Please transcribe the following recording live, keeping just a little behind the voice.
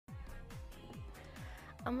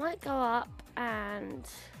I might go up and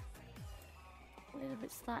a little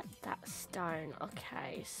bit like that stone.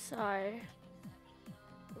 Okay, so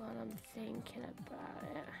what I'm thinking about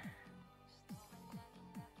it,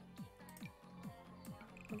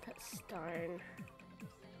 I'll put stone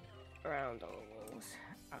around all the walls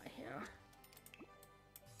out here.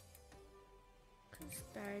 It's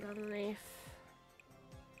buried underneath.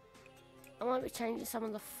 I might be changing some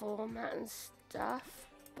of the format and stuff,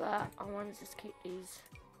 but I want to just keep these.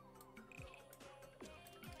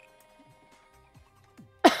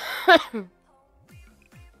 Well,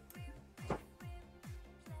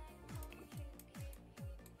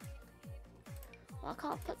 I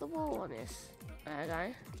can't put the wall on this. There we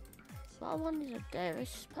go. What I wanted to do is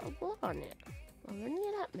just put a wall on it. Well, when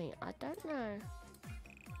you let me, I don't know.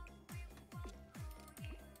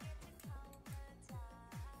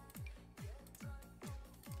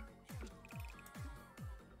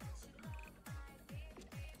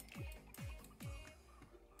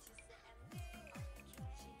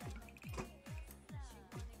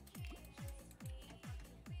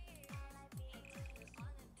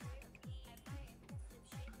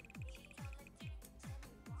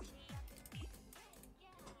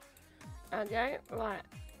 Okay, right.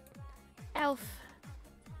 Elf.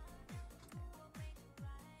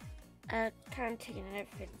 Canteen and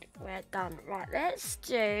everything, we're done. Right, let's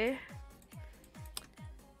do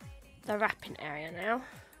the wrapping area now.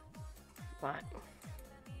 Right.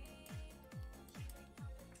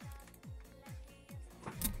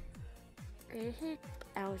 There's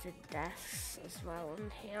L's and desks as well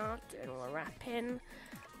on here, doing all the wrapping.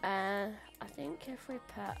 I think if we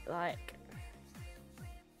put like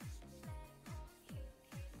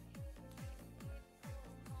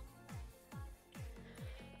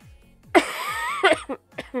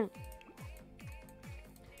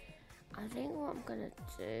I think what I'm gonna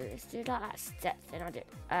do is do like that step thing I did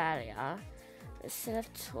earlier. Instead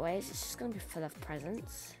of toys, it's just gonna be full of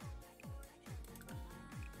presents.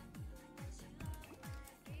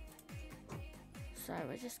 So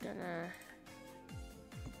we're just gonna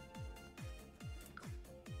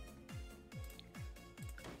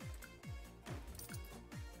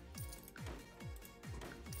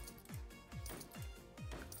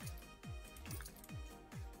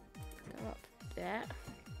go up there.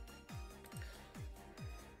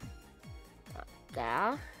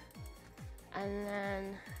 There, and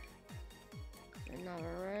then another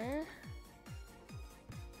row.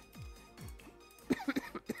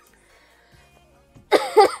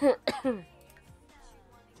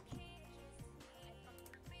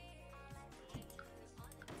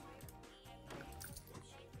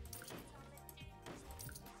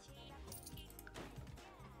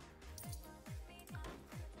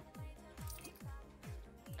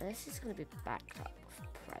 And this is going to be backed up with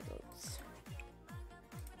presents.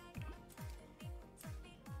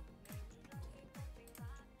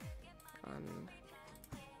 One,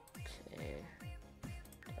 two, three.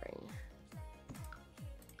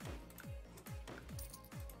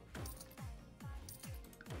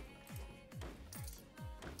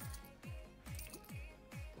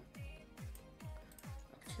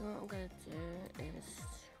 Actually, what I'm going to do is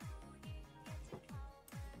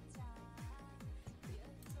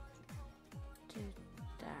do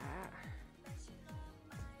that.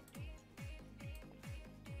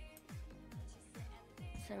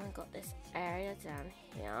 So we've got this area down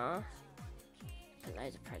here. Put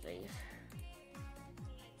loads of presents.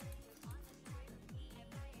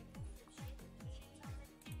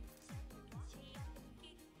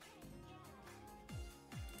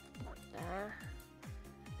 Like there.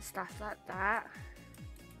 Stuff like that.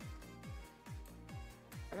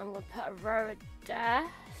 And I'm going to put a row of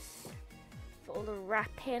desks for all the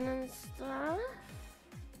wrapping and stuff.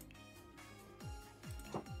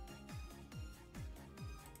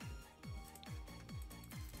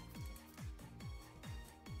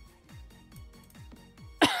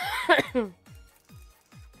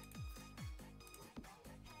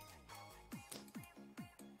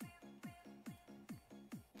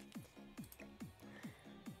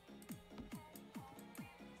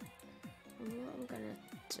 What I'm gonna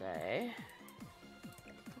do,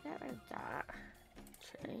 get rid of that,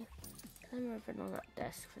 actually. I'm moving on that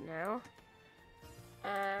desk for now.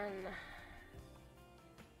 And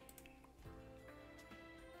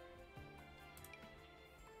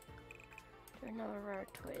do another row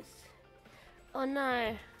of toys. Oh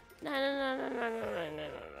no! No, no, no, no, no, no, no, no, no, no,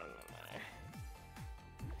 no.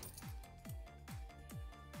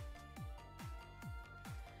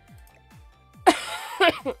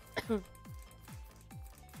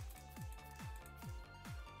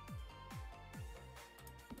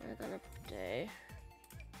 We're gonna do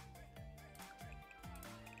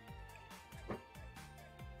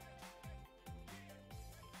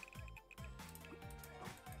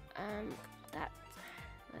that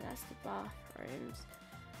that's the bathrooms.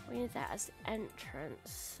 We need that as the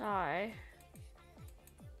entrance, so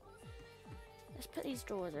let's put these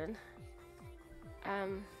doors in.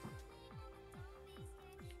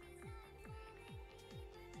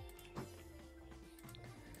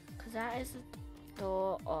 Because that is the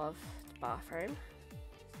door of the bathroom.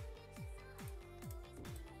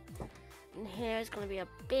 And here is going to be a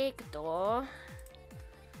big door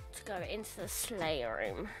to go into the sleigh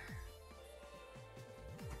room.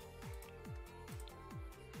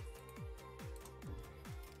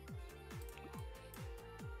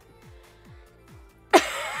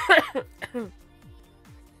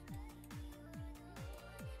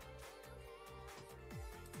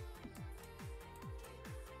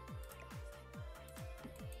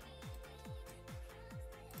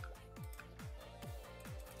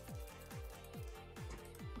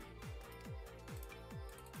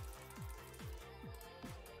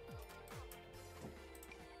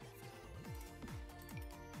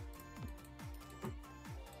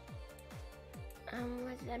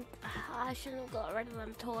 I shouldn't have got rid of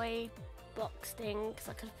them toy box things.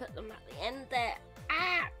 I could have put them at the end there.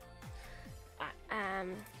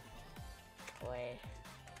 Toy.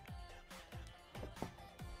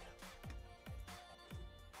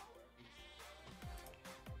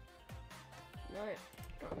 No,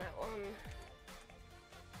 not that one.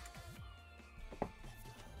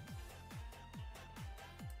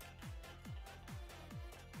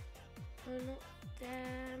 Oh, not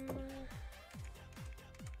them.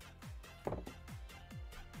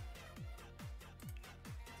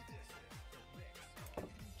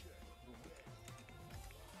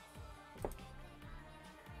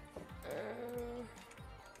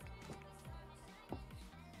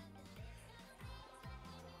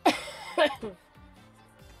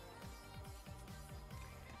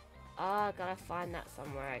 Oh, I gotta find that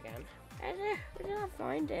somewhere again. Where did I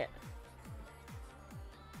find it?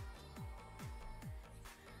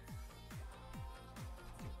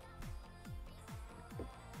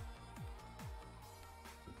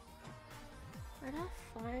 Where did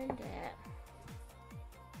I find it?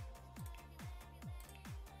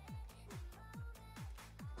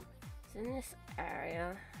 It's in this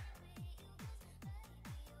area.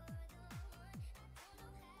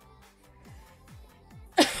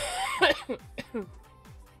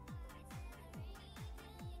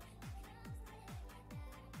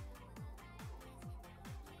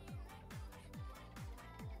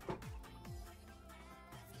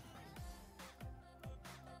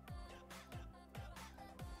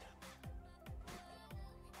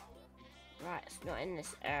 Right, it's not in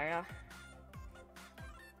this area.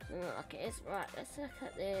 Doesn't look like it is. Right, let's look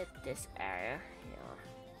at this area here.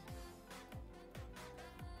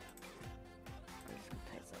 I'm just gonna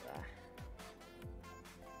place it there.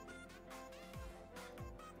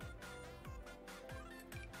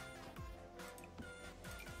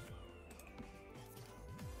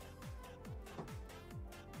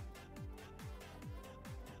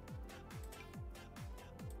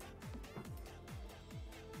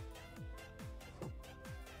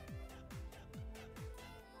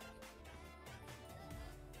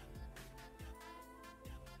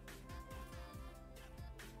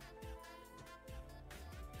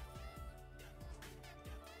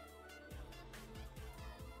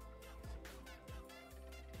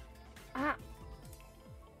 Ah.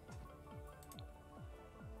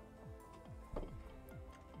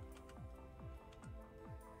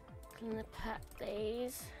 I'm gonna put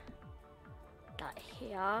these like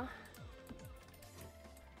here.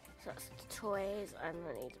 So that's the toys, and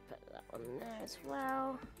I need to put that one there as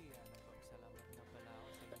well.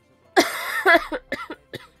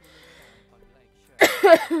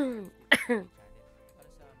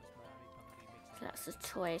 So that's the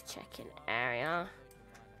toy check-in area.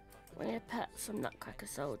 We're going to put some Nutcracker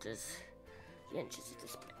soldiers the entrance of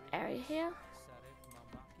this area here.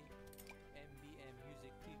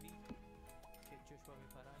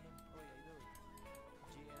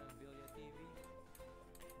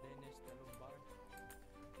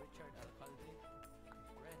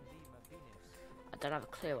 I don't have a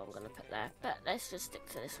clue what I'm going to put there, but let's just stick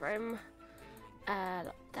to this room.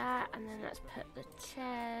 Like that, and then let's put the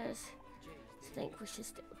chairs. I think we should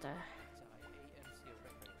stick with the...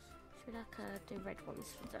 Should I do red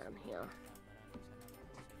ones for down here?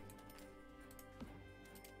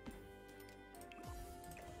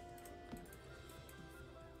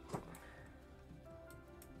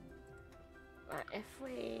 Right, if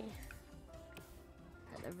we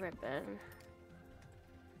put the ribbon...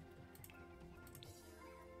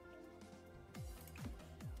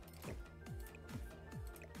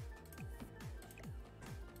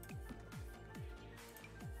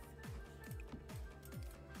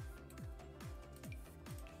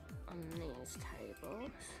 children's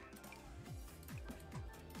tables.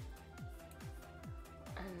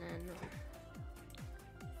 And then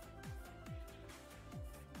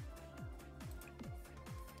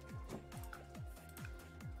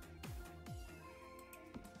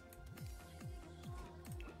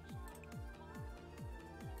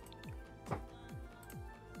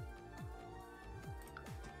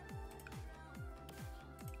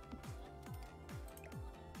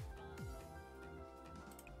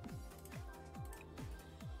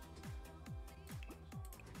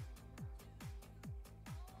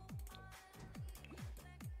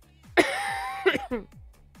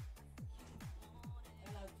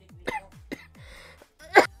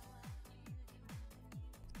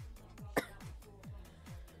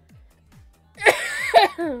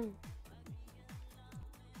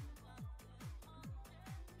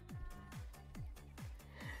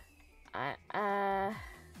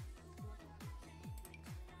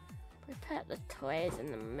we put the toys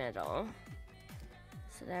in the middle,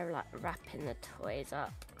 so they're like wrapping the toys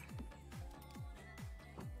up.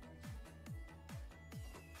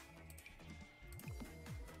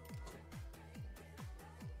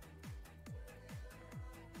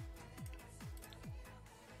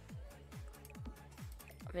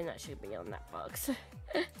 I think that should be on that box.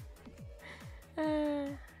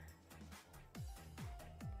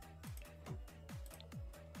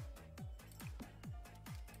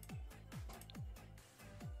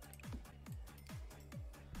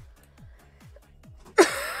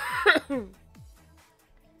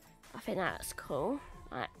 I think that's cool,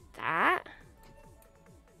 like that.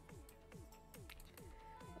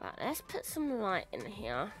 Right, let's put some light in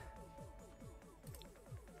here.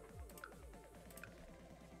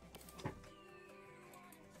 So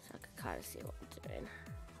I can kind of see what I'm doing.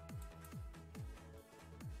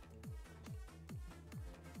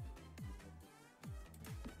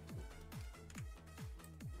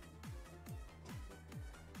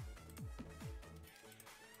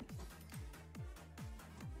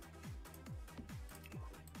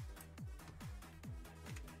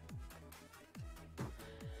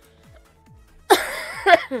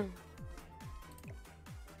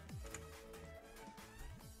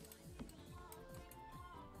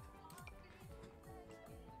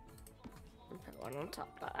 Put one on top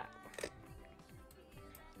like that.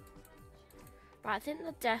 Right, I think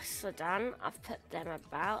the desks are done. I've put them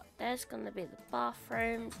about. There's going to be the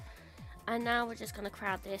bathrooms. And now we're just going to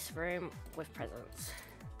crowd this room with presents.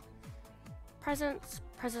 Presents,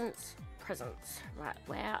 presents, presents. Right,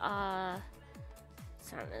 where are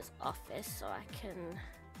Santa's office so I can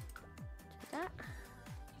do that?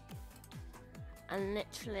 And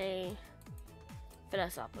literally fill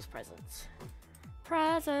us up with presents.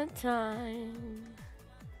 Present time.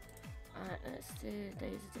 Alright, let's do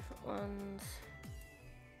these different ones.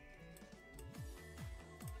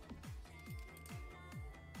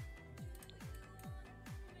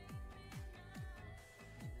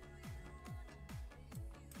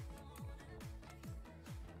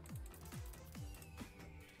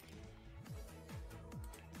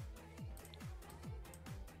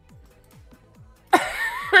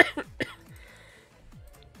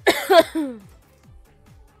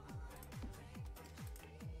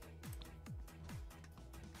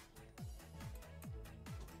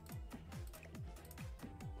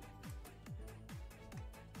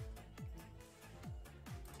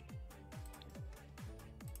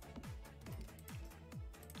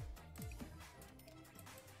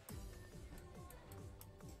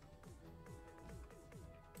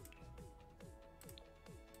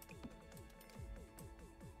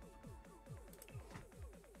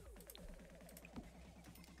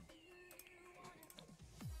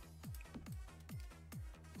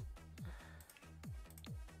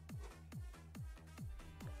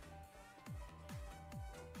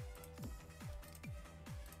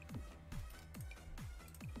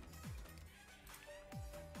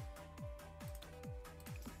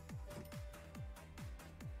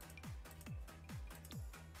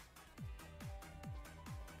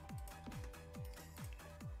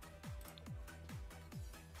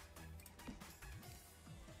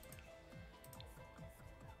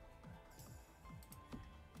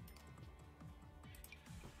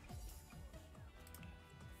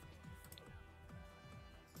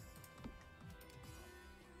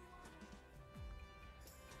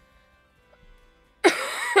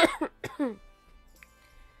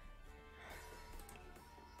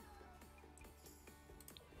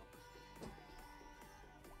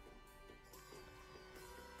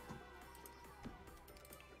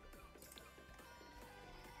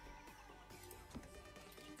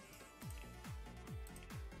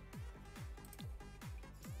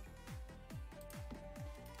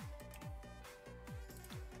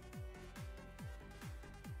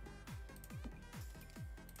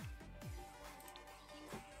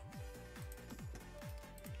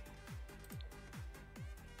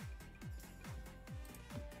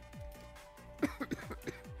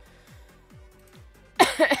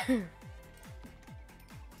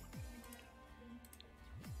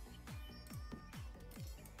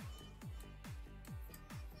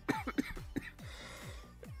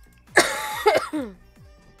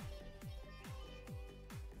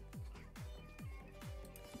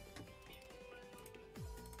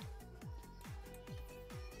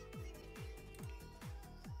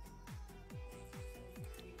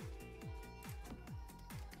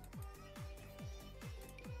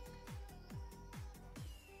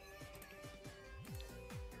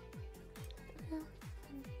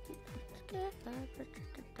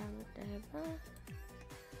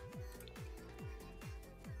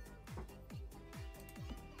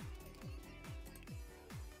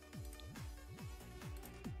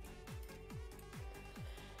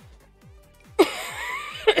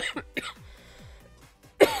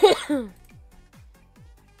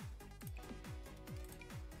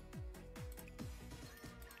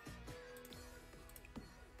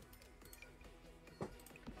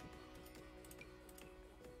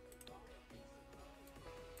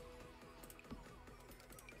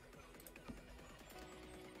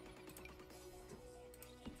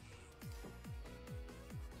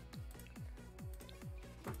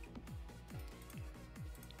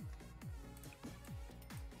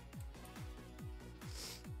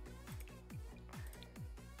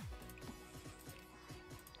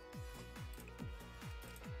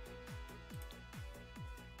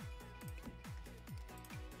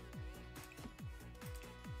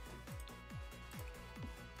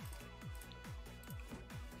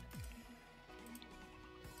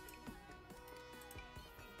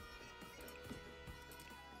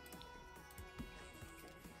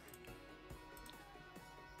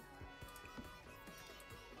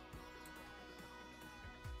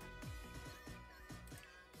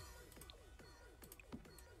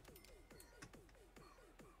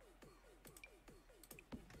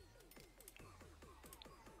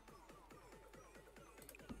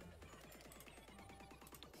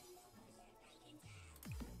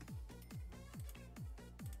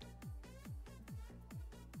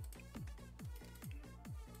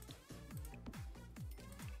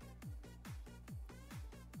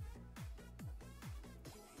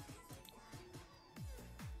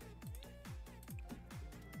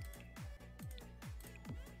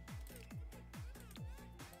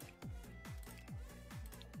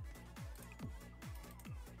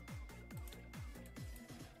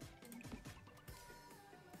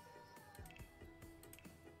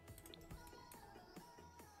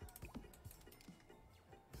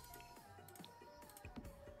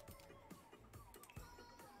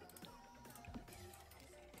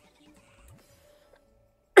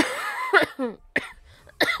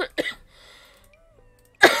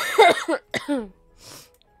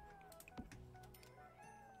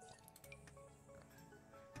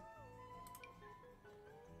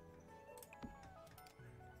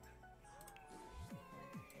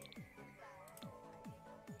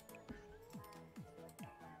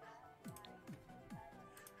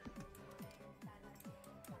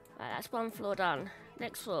 Right, that's one floor done.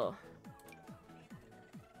 Next floor.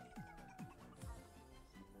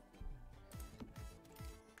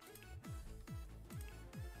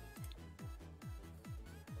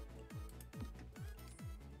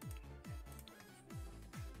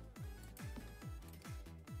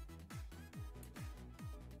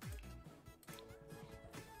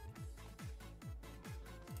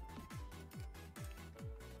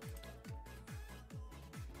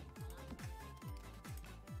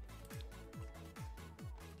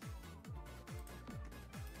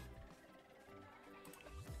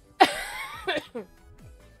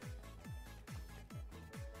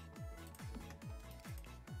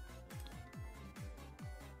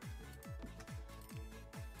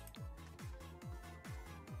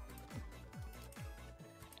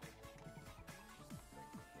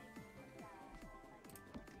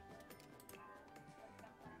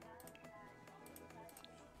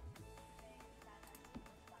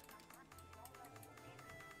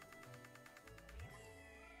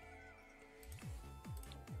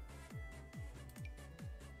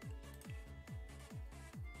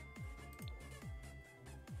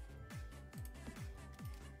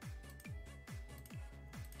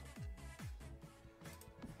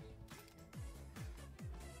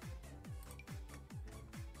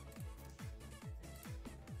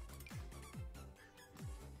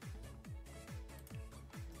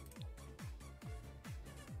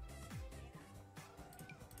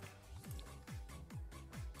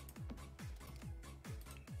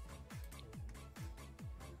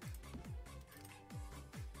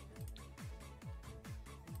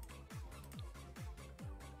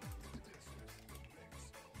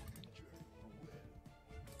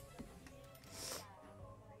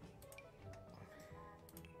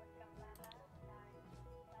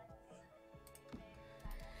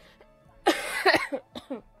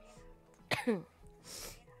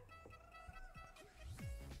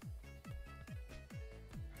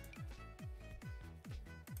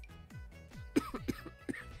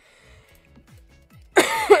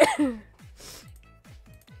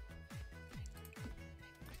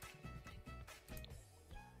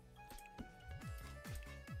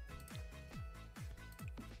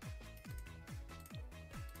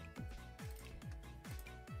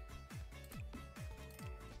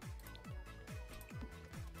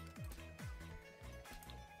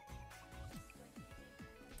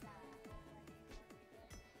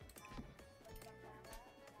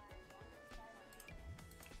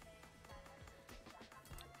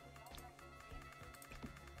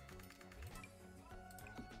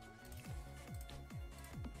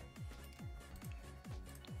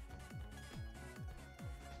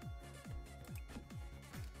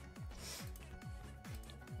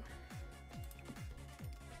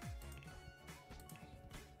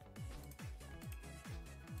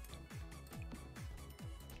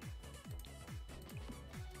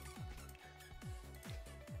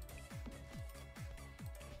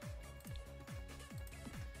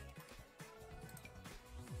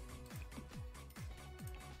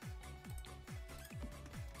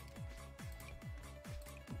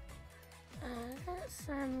 Let's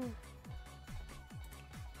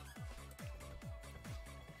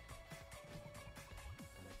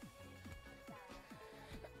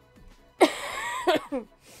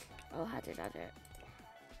oh, how did I do it?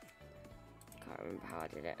 Can't remember how I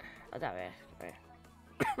did it. Oh, that way.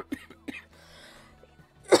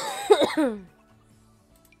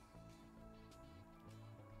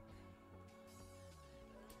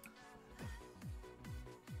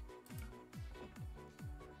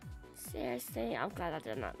 Seriously, I'm glad I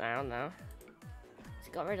did that now, though.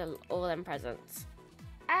 So got rid of all them presents.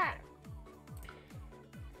 Ah!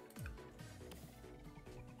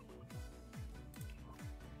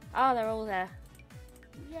 Oh, they're all there.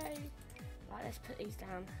 Yay! Right, let's put these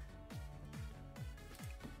down.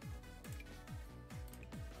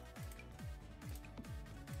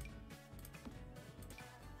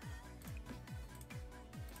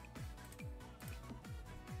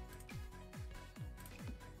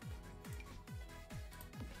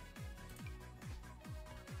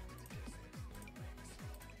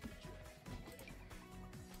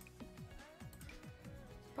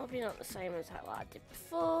 Probably not the same as what I did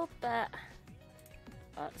before, but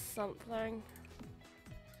that's something.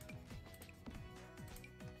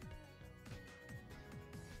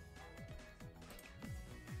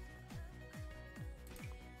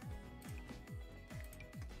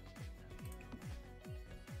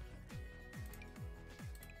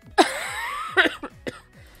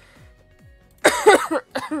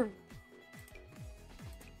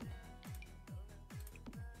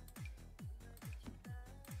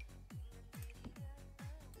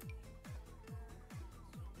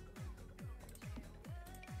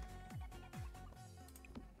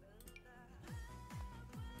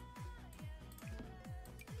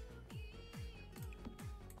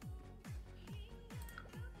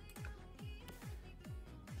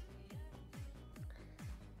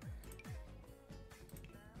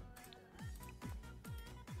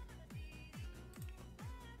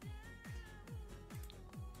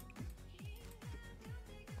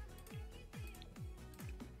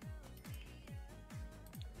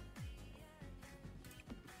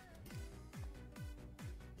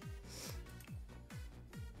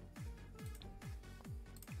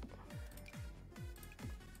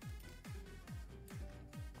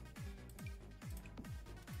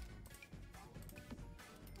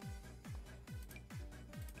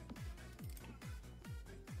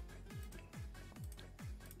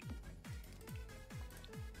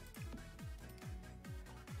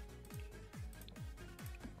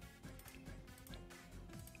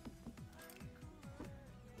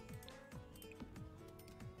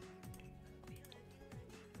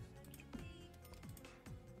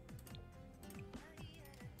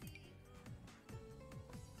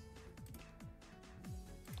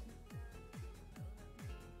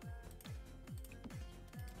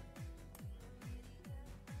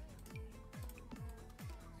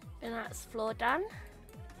 And that's floor done.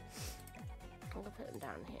 I'm gonna put them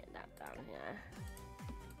down here, that down here.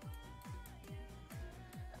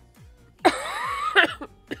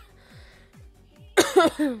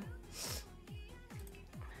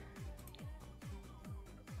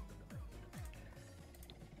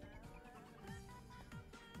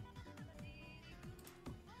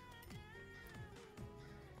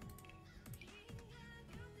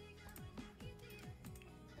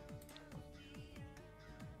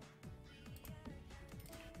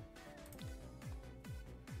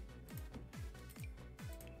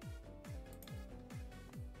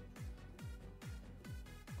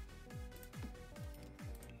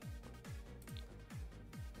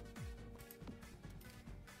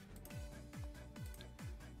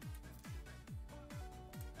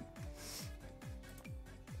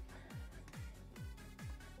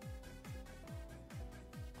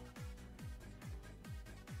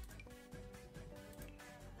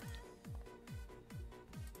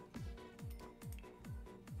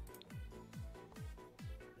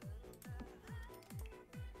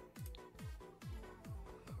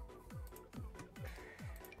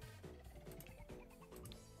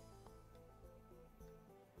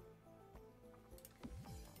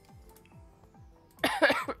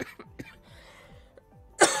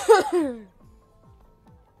 Oh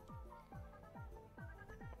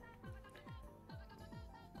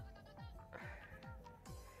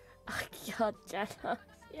god, Jenna.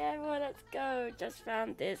 Yeah, well, let's go. Just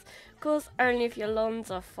found this. Of course, only if your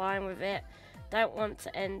lawns are fine with it. Don't want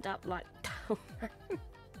to end up like...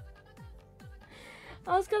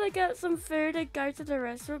 I was gonna get some food and go to the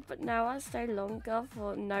restaurant, but now I stay longer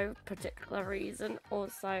for no particular reason.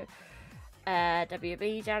 Also,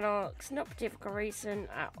 WB Janox, no particular reason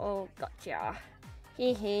at all. Gotcha.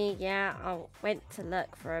 Hee, yeah, I went to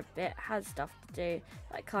look for a bit, had stuff to do,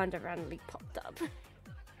 that kind of randomly popped up.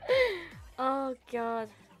 Oh god.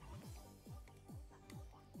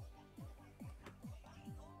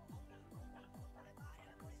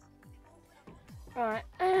 Right,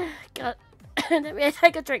 god. Let me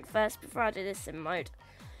take a drink first before I do this in mode.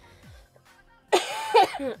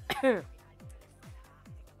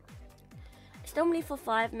 It's normally for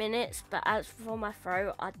 5 minutes, but as for my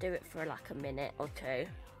throat, I do it for like a minute or two.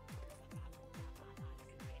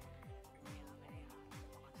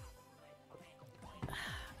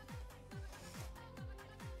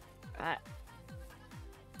 Right.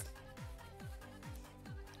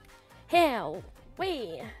 Here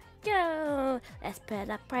we go. Let's put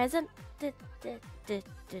a present. Let's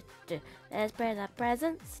put a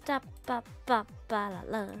present. Stop, ba, ba, ba,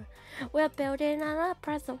 la, la. We're building a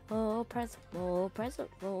present wall, present wall, present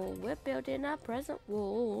wall. We're building a present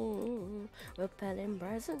wall. We're putting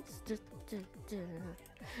presents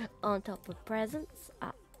on top of presents.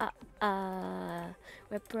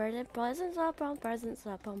 We're putting presents upon presents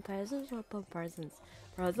upon presents upon presents.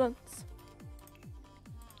 Presents.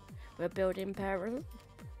 We're building presents.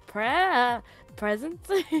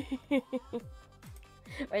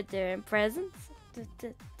 We're doing presents.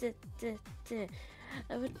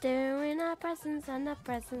 We're doing our presents and our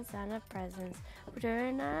presents and our presents. We're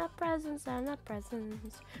doing our presents and our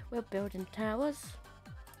presents. We're building towers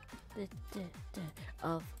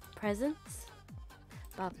of presents.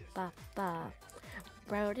 Ba ba ba.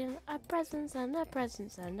 Building our presents and our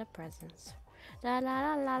presents and our presents. La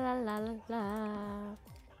la la la la la la.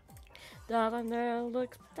 That now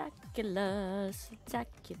looks spectacular,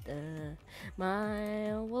 spectacular.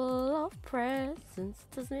 My wall of presents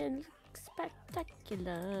doesn't look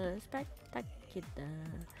spectacular, spectacular.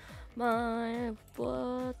 My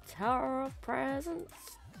tower of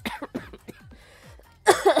presents.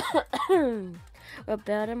 We're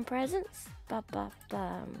building presents, ba ba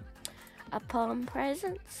ba. Upon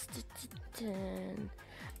presents,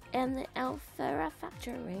 in the Alpha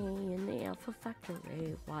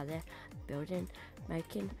factory, while they're building,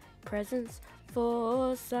 making presents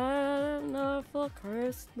for Santa for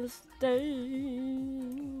Christmas Day.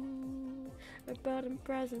 We're building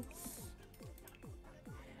presents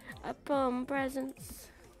upon presents.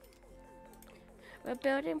 We're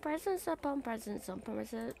building presents upon presents upon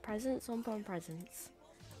presents upon presents.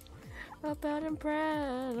 We're building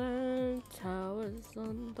present towers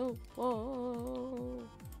on the wall.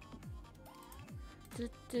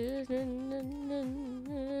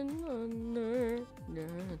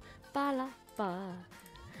 Ba-la-ba.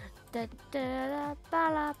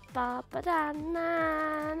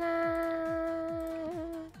 Da-da-da-ba-la-ba-ba-da-na-na.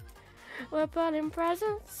 We're putting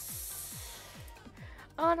presents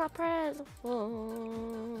on our present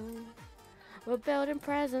wall. We're building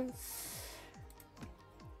presents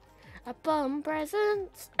upon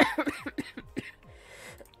presents.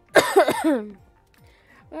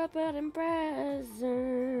 We're building presents.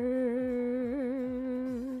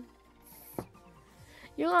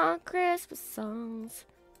 You want Christmas songs?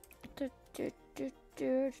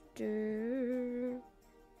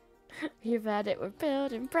 You've had it. We're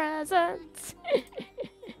building presents.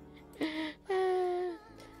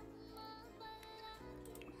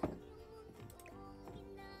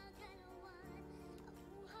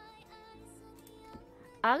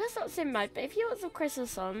 I guess not sim mode, but if you want some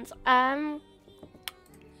Christmas songs,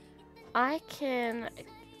 I can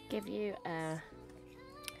give you a...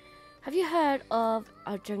 Have you heard of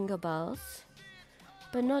our Jingle Bells?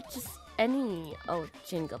 But not just any old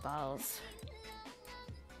Jingle Bells.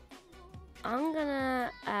 I'm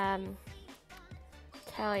gonna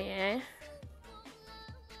tell you,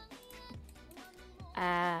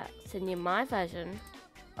 send you my version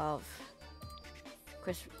of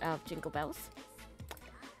Jingle Bells.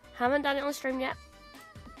 Haven't done it on stream yet,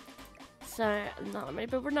 so not many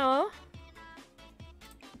people know.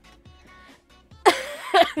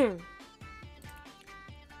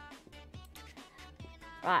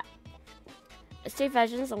 Right, there's two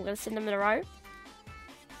versions. I'm gonna sing them in a row.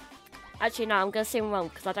 Actually, no, I'm gonna sing one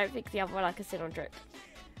because I don't think the other one I can sing on drip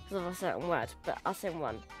because of a certain word. But I'll sing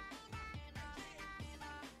one.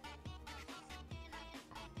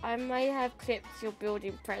 I may have clipped your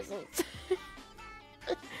building presents.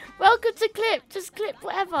 Welcome to clip. Just clip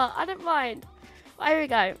whatever. I don't mind. Well, here we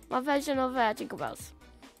go. My version of Jingle Bells.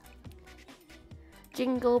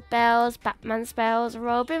 Jingle bells, Batman spells,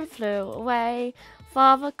 Robin flew away.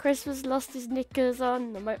 Father Christmas lost his knickers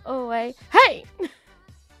on the motorway. Hey!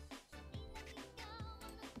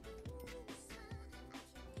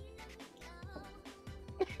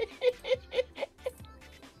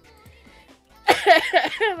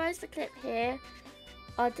 Where's the clip here?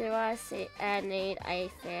 Or do I see need a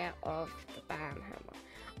fear of the Banhammer?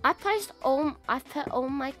 I put all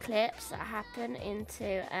my clips that happen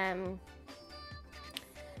into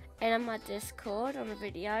in my Discord on the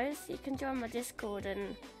videos. You can join my Discord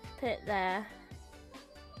and put it there.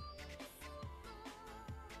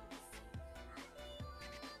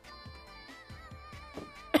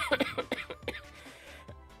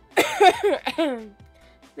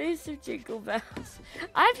 These are Jingle Bells.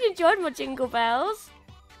 I hope you enjoyed my Jingle Bells.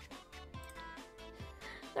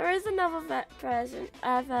 There is another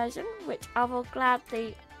version which I will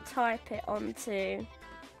gladly type it onto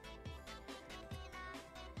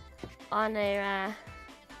on my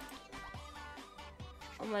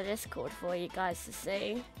Discord for you guys to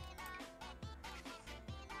see.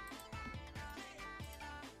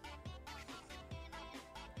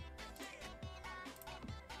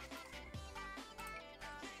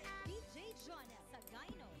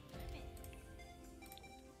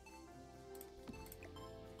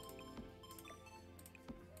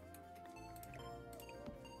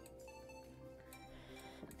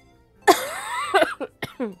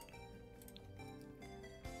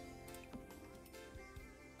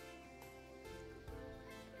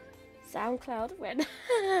 SoundCloud when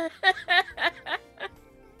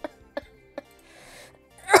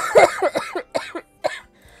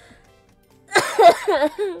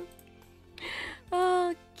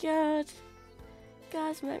oh god,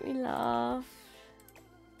 guys make me laugh.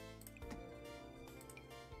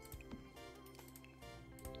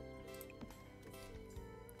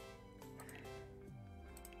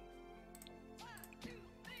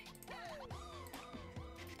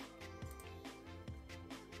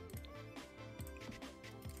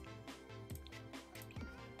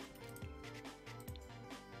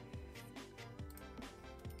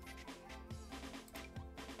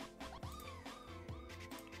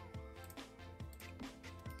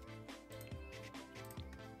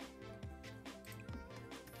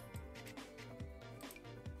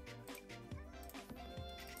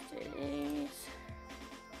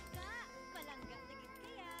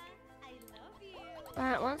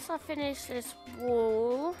 Right, once I finish this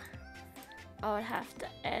wall, I would have to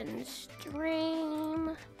end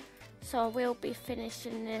stream. So I will be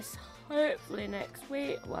finishing this hopefully next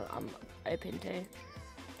week. Well, I'm hoping to. If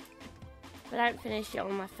I don't finish it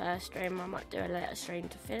on my first stream, I might do a later stream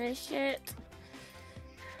to finish it.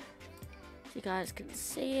 So you guys can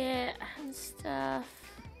see it and stuff.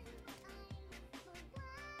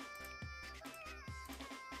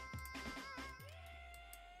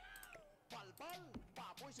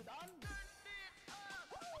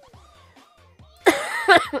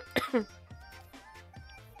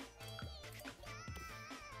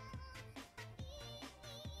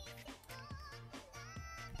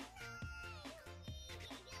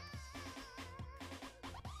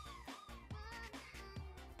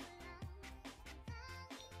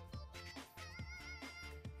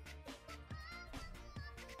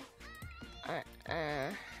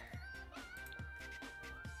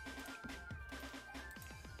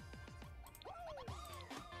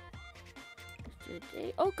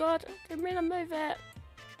 Oh god, didn't mean to move it.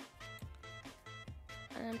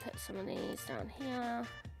 And then put some of these down here.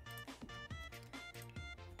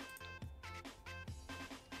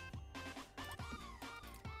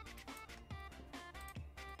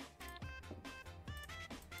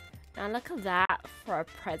 Now look at that for a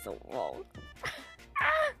present wall.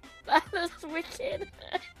 That was wicked.